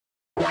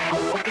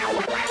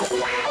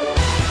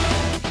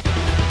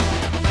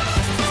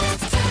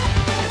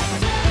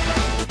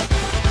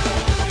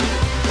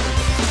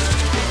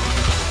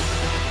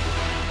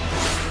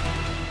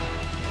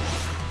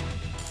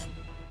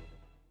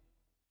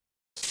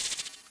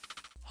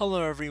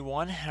Hello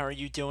everyone, how are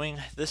you doing?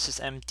 This is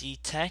MD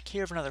Tech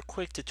here with another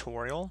quick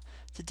tutorial.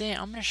 Today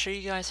I'm going to show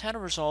you guys how to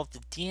resolve the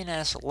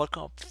DNS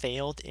lookup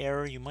failed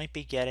error you might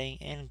be getting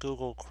in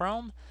Google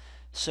Chrome.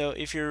 So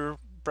if you're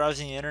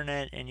browsing the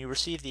internet and you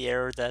receive the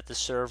error that the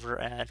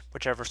server at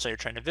whichever site you're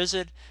trying to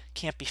visit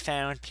can't be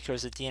found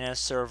because the DNS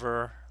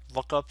server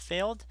lookup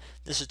failed,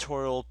 this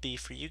tutorial will be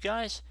for you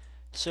guys.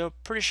 So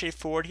pretty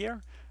straightforward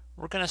here.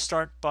 We're going to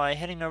start by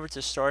heading over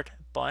to Start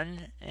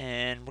button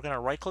and we're going to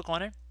right click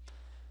on it.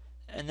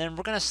 And then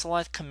we're going to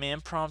select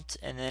Command Prompt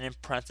and then in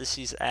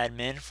parentheses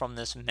Admin from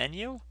this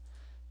menu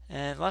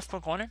and left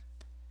click on it.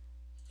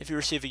 If you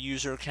receive a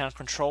user account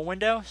control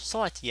window,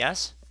 select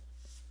Yes.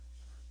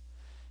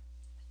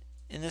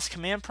 In this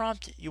command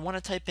prompt, you want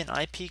to type in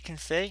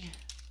ipconfig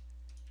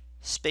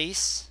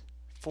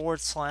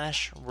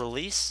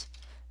 /release,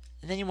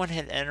 and then you want to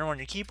hit enter on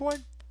your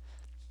keyboard.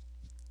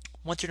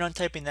 Once you're done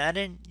typing that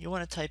in, you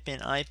want to type in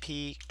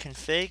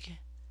ipconfig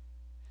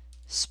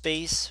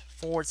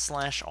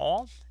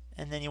 /all,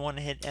 and then you want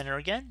to hit enter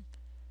again.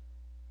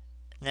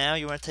 Now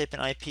you want to type in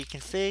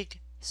ipconfig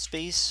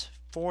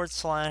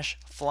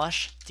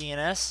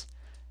 /flushdns,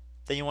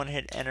 then you want to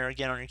hit enter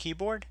again on your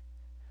keyboard.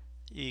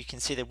 You can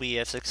see that we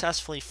have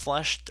successfully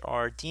flushed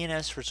our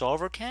DNS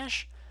resolver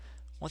cache.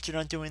 Once you're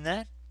done doing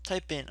that,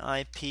 type in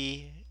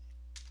ipconfig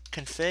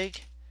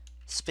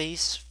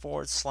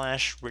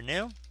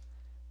 /renew,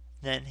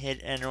 then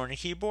hit enter on your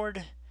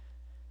keyboard.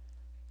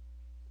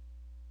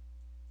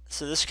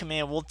 So this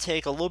command will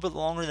take a little bit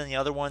longer than the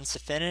other ones to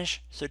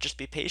finish, so just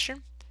be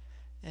patient.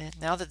 And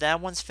now that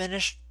that one's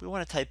finished, we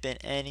want to type in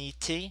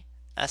netsh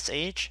int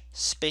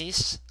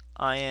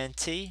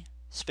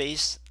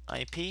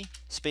IP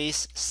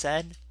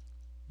sed,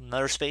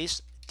 another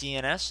space,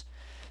 DNS.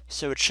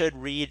 So it should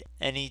read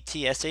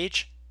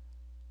netsh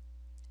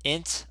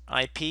int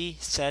IP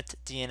set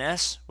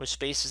DNS with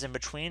spaces in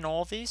between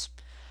all of these.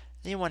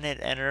 Then you want to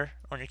hit enter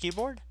on your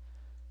keyboard.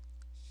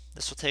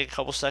 This will take a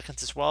couple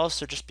seconds as well,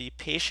 so just be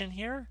patient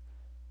here.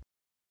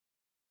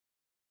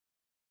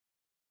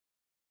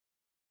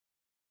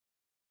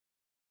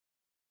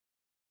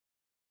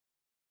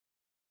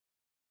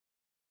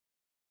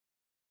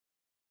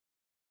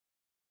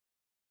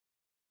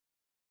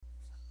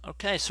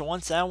 Okay, so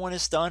once that one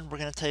is done, we're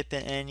going to type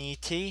in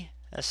netsh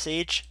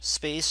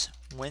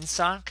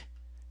winsock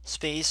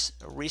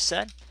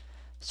reset.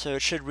 So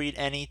it should read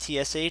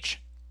netsh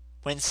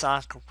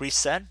winsock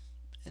reset,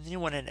 and then you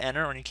want to hit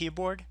enter on your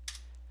keyboard.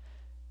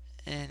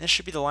 And this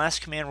should be the last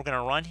command we're going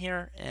to run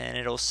here, and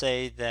it'll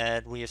say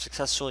that we have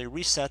successfully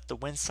reset the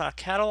winsock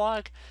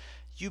catalog.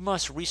 You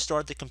must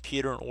restart the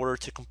computer in order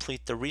to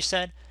complete the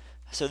reset.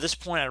 So at this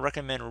point I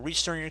recommend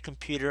restarting your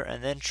computer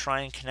and then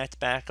try and connect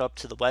back up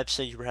to the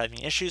website you were having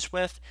issues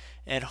with,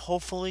 and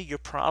hopefully your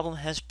problem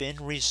has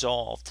been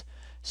resolved.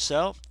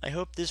 So I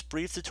hope this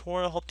brief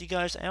tutorial helped you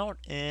guys out,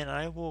 and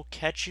I will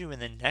catch you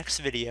in the next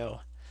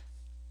video.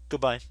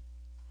 Goodbye.